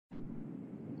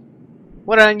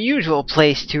What an unusual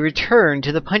place to return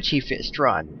to the Punchyfist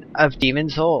run of Demon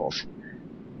Souls.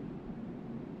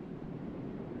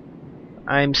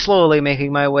 I'm slowly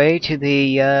making my way to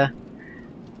the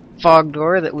fog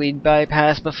door that we'd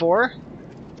bypassed before.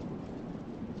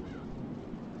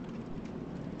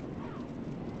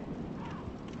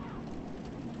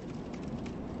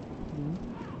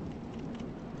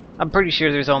 I'm pretty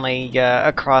sure there's only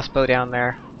a crossbow down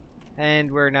there,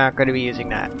 and we're not going to be using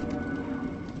that.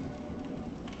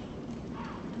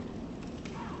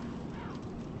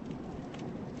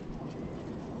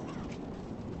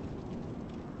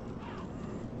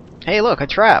 Hey look, a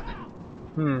trap!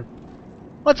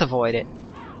 Let's avoid it.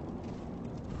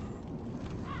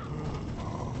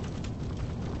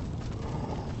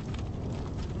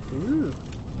 Ooh.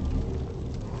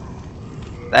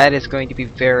 That is going to be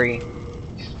very,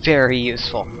 very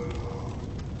useful.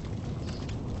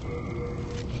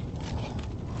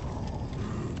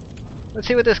 Let's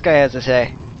see what this guy has to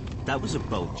say. That was a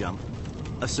bold jump.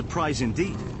 A surprise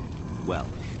indeed. Well,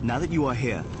 now that you are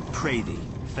here, pray thee,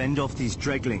 fend off these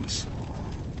dreglings.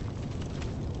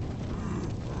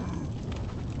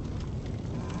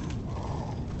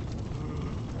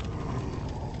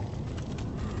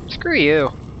 Screw you.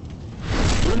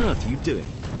 What on earth are you doing?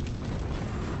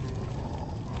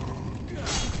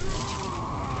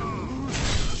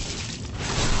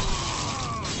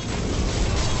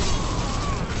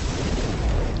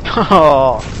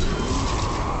 Oh,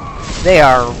 they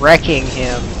are wrecking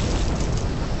him.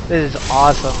 This is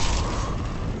awesome.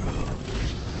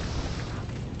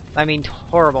 I mean,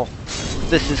 horrible.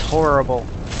 This is horrible.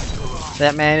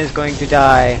 That man is going to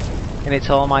die, and it's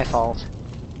all my fault.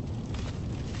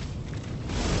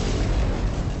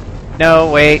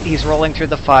 No, wait, he's rolling through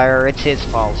the fire. It's his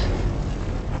fault.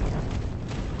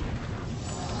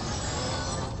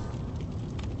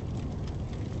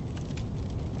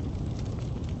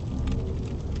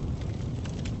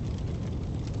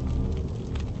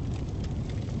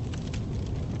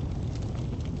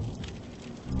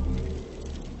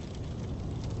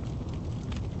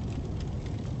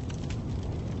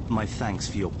 My thanks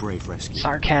for your brave rescue.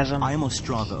 Sarcasm. I am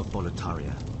Ostrava of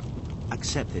Volataria.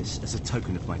 Accept this as a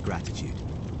token of my gratitude.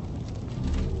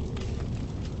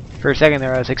 For a second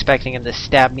there I was expecting him to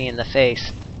stab me in the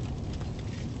face.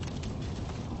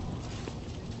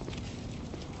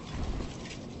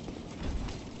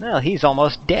 Well, he's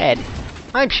almost dead.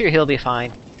 I'm sure he'll be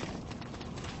fine.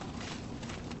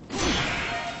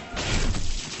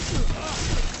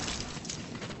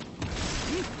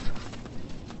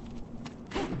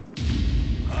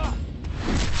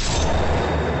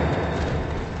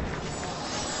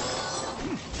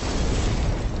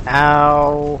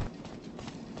 Ow.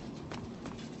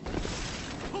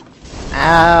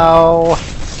 Ow.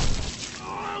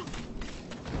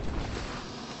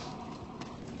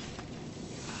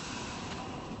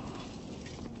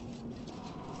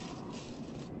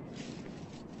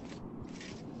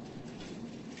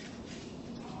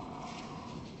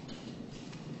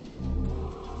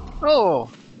 Oh,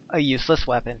 a useless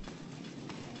weapon.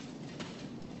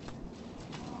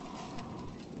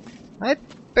 I'd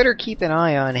better keep an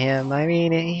eye on him. I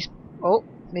mean, he's... Oh,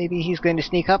 maybe he's going to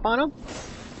sneak up on him?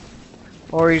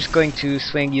 Or he's going to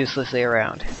swing uselessly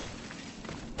around.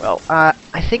 Well, I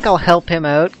think I'll help him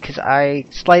out, because I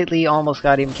slightly almost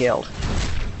got him killed.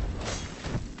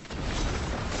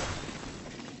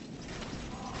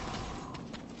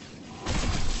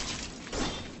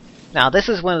 Now, this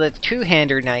is one of the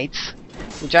two-hander knights,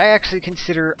 which I actually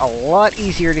consider a lot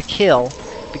easier to kill,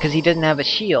 because he doesn't have a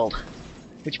shield.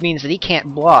 Which means that he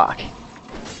can't block.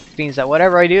 Which means that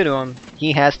whatever I do to him,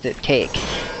 he has to take.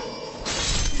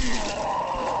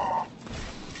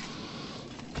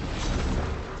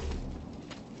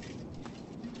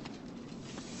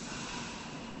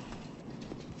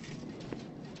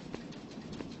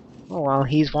 Well, while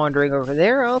he's wandering over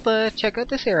there, I'll check out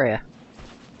this area.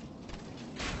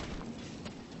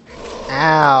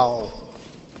 Ow!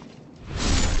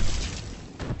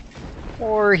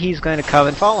 Or he's going to come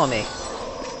and follow me.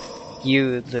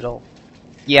 You little...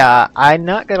 Yeah, I'm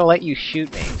not gonna let you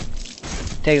shoot me.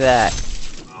 Take that.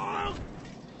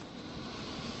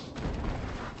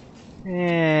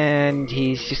 And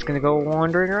he's just gonna go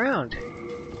wandering around.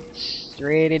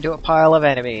 Straight into a pile of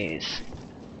enemies.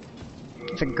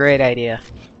 That's a great idea.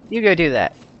 You go do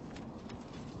that.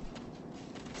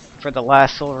 For the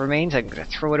last soul remains, I'm gonna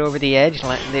throw it over the edge,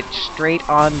 land it straight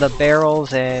on the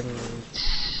barrels, and...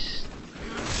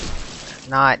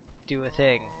 not do a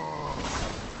thing.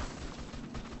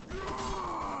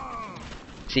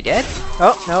 Is he dead?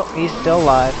 Oh, no, he's still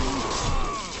alive.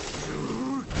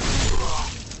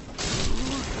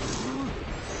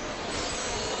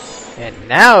 And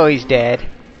now he's dead.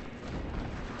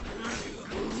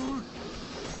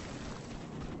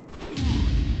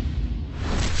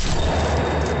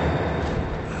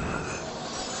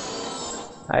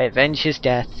 I avenge his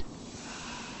death,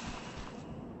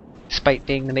 despite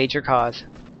being the major cause.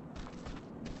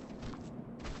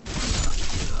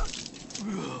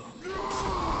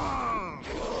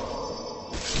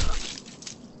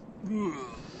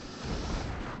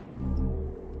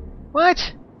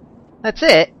 What? That's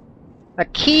it? A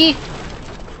key?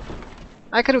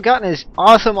 I could have gotten his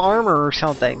awesome armor or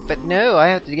something, but no, I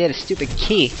have to get a stupid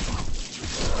key.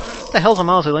 What the hell's a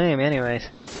mausoleum anyways?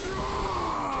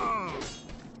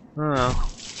 Oh.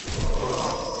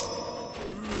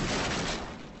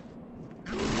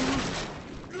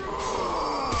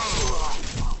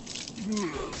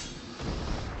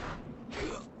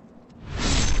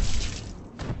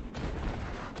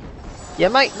 You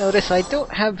might notice I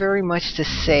don't have very much to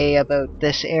say about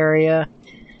this area.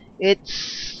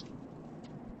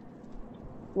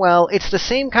 Well, it's the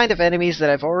same kind of enemies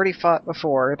that I've already fought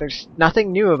before. There's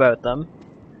nothing new about them.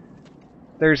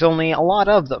 There's only a lot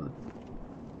of them.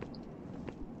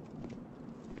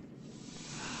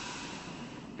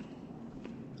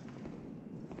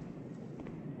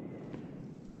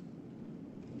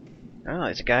 Oh,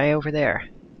 there's a guy over there.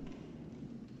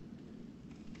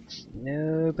 Is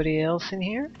nobody else in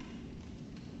here?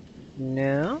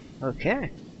 No?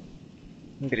 Okay.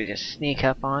 I'm gonna just sneak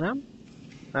up on him.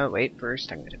 Oh, wait,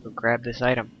 first I'm gonna go grab this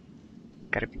item.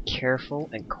 Gotta be careful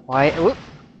and quiet. Whoop!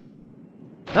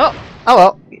 Oh! Oh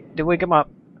well! Did wake him up.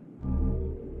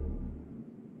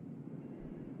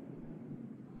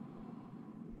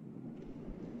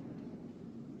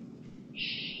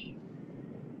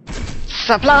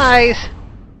 Supplies!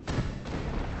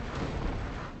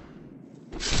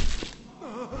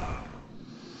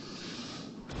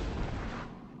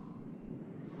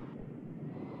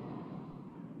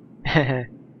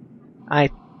 I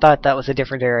thought that was a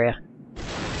different area.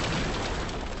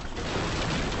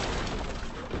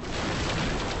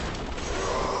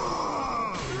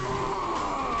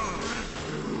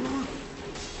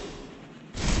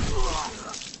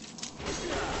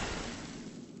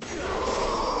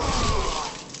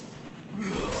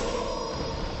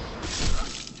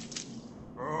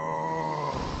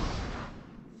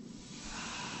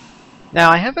 Now,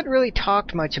 I haven't really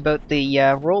talked much about the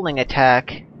rolling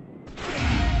attack.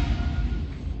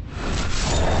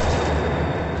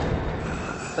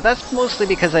 But that's mostly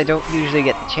because I don't usually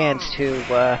get the chance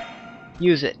to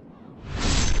use it.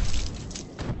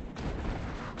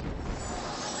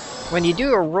 When you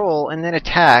do a roll and then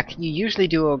attack, you usually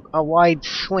do a wide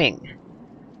swing.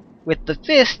 With the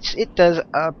fists, it does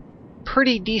a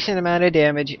pretty decent amount of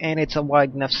damage, and it's a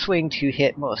wide enough swing to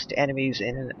hit most enemies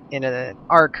in an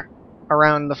arc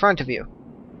around the front of you.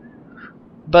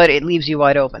 But it leaves you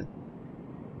wide open.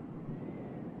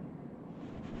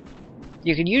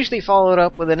 You can usually follow it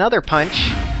up with another punch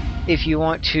if you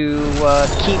want to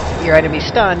keep your enemy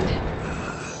stunned,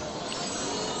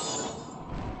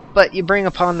 but you bring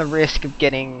upon the risk of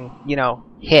getting, you know,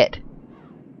 hit,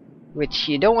 which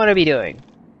you don't want to be doing.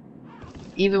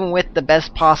 Even with the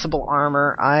best possible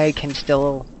armor, I can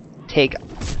still take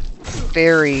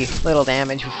very little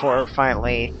damage before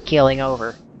finally keeling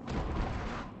over.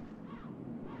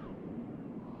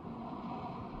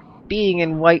 Being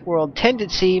in White World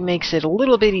Tendency makes it a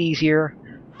little bit easier,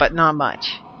 but not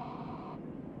much.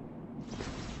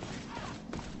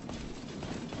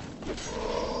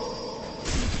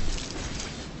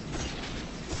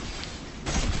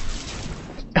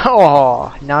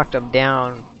 Oh, knocked him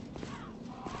down.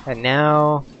 And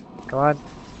now, go on.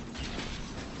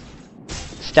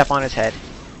 Step on his head.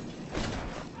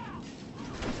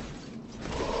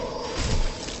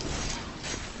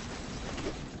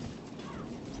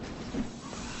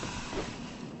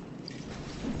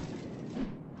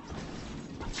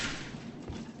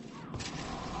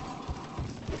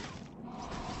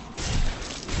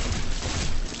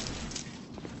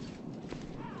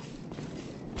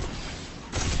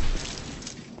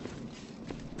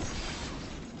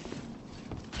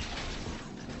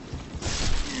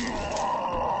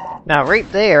 Now,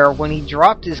 right there, when he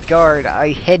dropped his guard,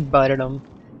 I headbutted him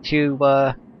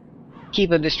to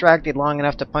keep him distracted long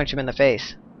enough to punch him in the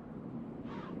face.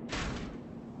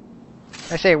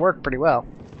 I say it worked pretty well.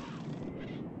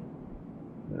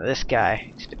 This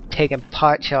guy, he's been taking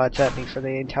pot shots at me for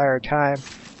the entire time.